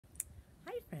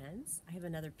friends, I have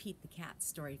another Pete the Cat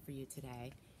story for you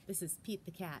today. This is Pete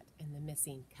the Cat and the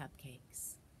Missing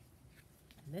Cupcakes.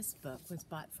 And this book was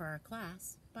bought for our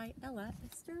class by Ella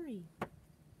Asturi.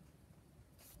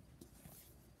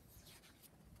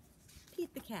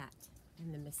 Pete the Cat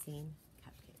and the Missing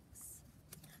Cupcakes.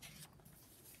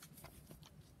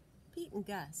 Pete and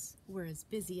Gus were as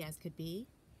busy as could be.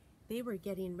 They were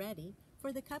getting ready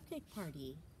for the cupcake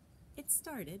party. It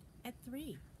started at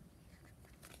 3.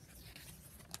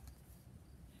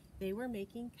 They were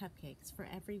making cupcakes for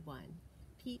everyone.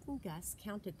 Pete and Gus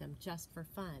counted them just for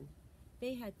fun.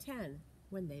 They had 10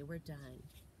 when they were done.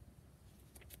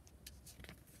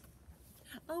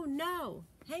 Oh no!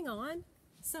 Hang on!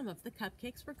 Some of the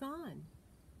cupcakes were gone.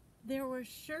 They were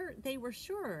sure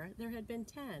there had been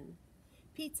 10.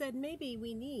 Pete said maybe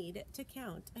we need to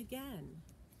count again.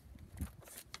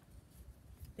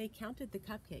 They counted the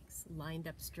cupcakes, lined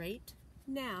up straight.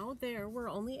 Now there were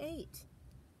only 8.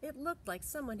 It looked like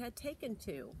someone had taken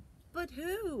 2. But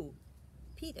who?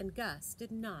 Pete and Gus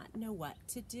did not know what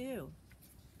to do.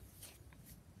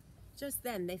 Just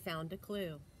then they found a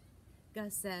clue.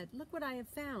 Gus said, "Look what I have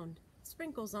found.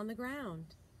 Sprinkles on the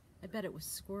ground." I bet it was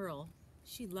Squirrel.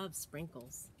 She loves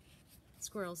sprinkles.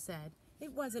 Squirrel said,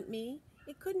 "It wasn't me.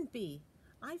 It couldn't be.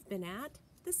 I've been at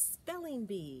the spelling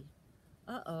bee."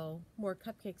 Uh-oh, more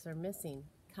cupcakes are missing.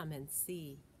 Come and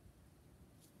see.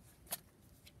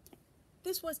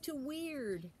 This was too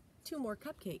weird. 2 more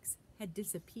cupcakes had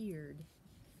disappeared.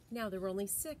 Now there were only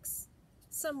 6.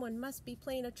 Someone must be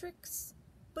playing a tricks.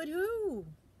 But who?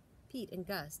 Pete and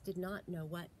Gus did not know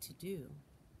what to do.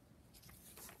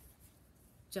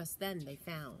 Just then they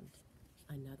found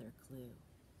another clue.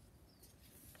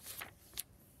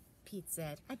 Pete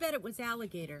said, "I bet it was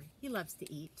Alligator. He loves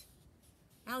to eat."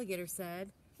 Alligator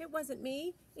said, "It wasn't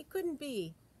me. It couldn't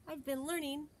be. I've been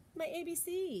learning my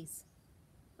ABCs."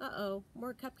 Uh-oh,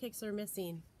 more cupcakes are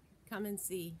missing. Come and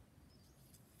see.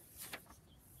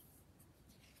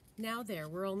 Now there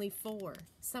were only 4.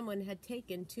 Someone had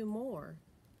taken 2 more.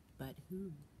 But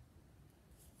who?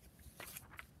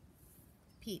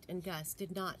 Pete and Gus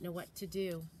did not know what to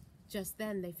do. Just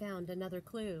then they found another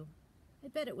clue. "I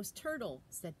bet it was Turtle,"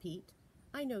 said Pete.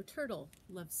 "I know Turtle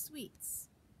loves sweets."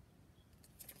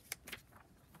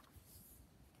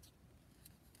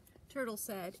 Turtle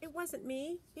said, "It wasn't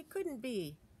me. It couldn't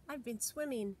be. I've been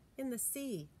swimming in the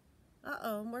sea."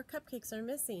 Uh-oh, more cupcakes are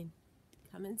missing.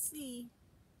 Come and see.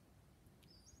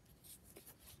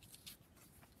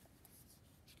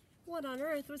 What on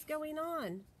earth was going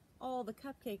on? All the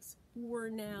cupcakes were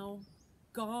now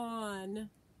gone.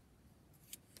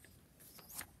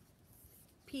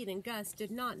 Pete and Gus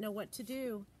did not know what to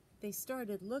do. They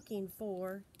started looking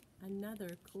for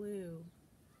another clue.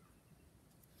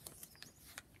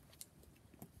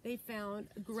 They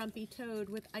found a grumpy toad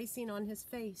with icing on his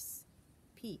face.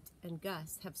 Pete and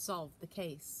Gus have solved the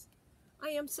case. "I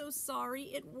am so sorry,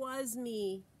 it was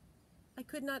me. I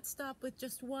could not stop with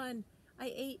just one.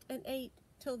 I ate and ate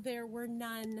till there were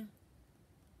none."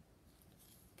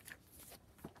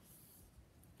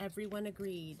 Everyone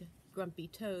agreed. Grumpy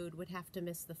Toad would have to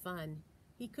miss the fun.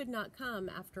 He could not come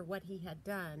after what he had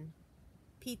done.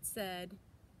 Pete said,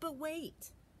 "But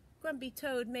wait, Grumpy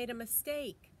Toad made a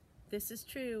mistake. This is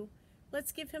true.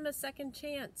 Let's give him a second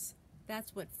chance.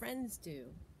 That's what friends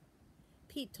do."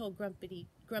 Pete told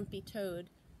Grumpy Toad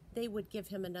they would give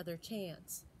him another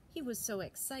chance. He was so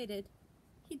excited,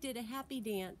 he did a happy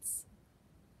dance.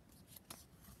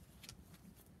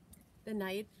 The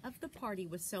night of the party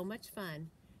was so much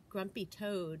fun. Grumpy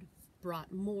Toad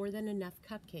brought more than enough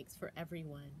cupcakes for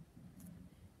everyone.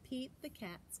 Pete the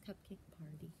Cat's Cupcake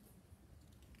Party.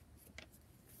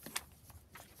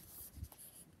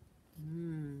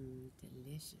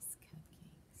 Delicious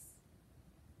cupcakes.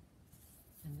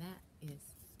 And that is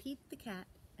Pete the Cat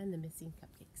and the Missing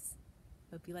Cupcakes.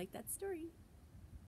 Hope you like that story.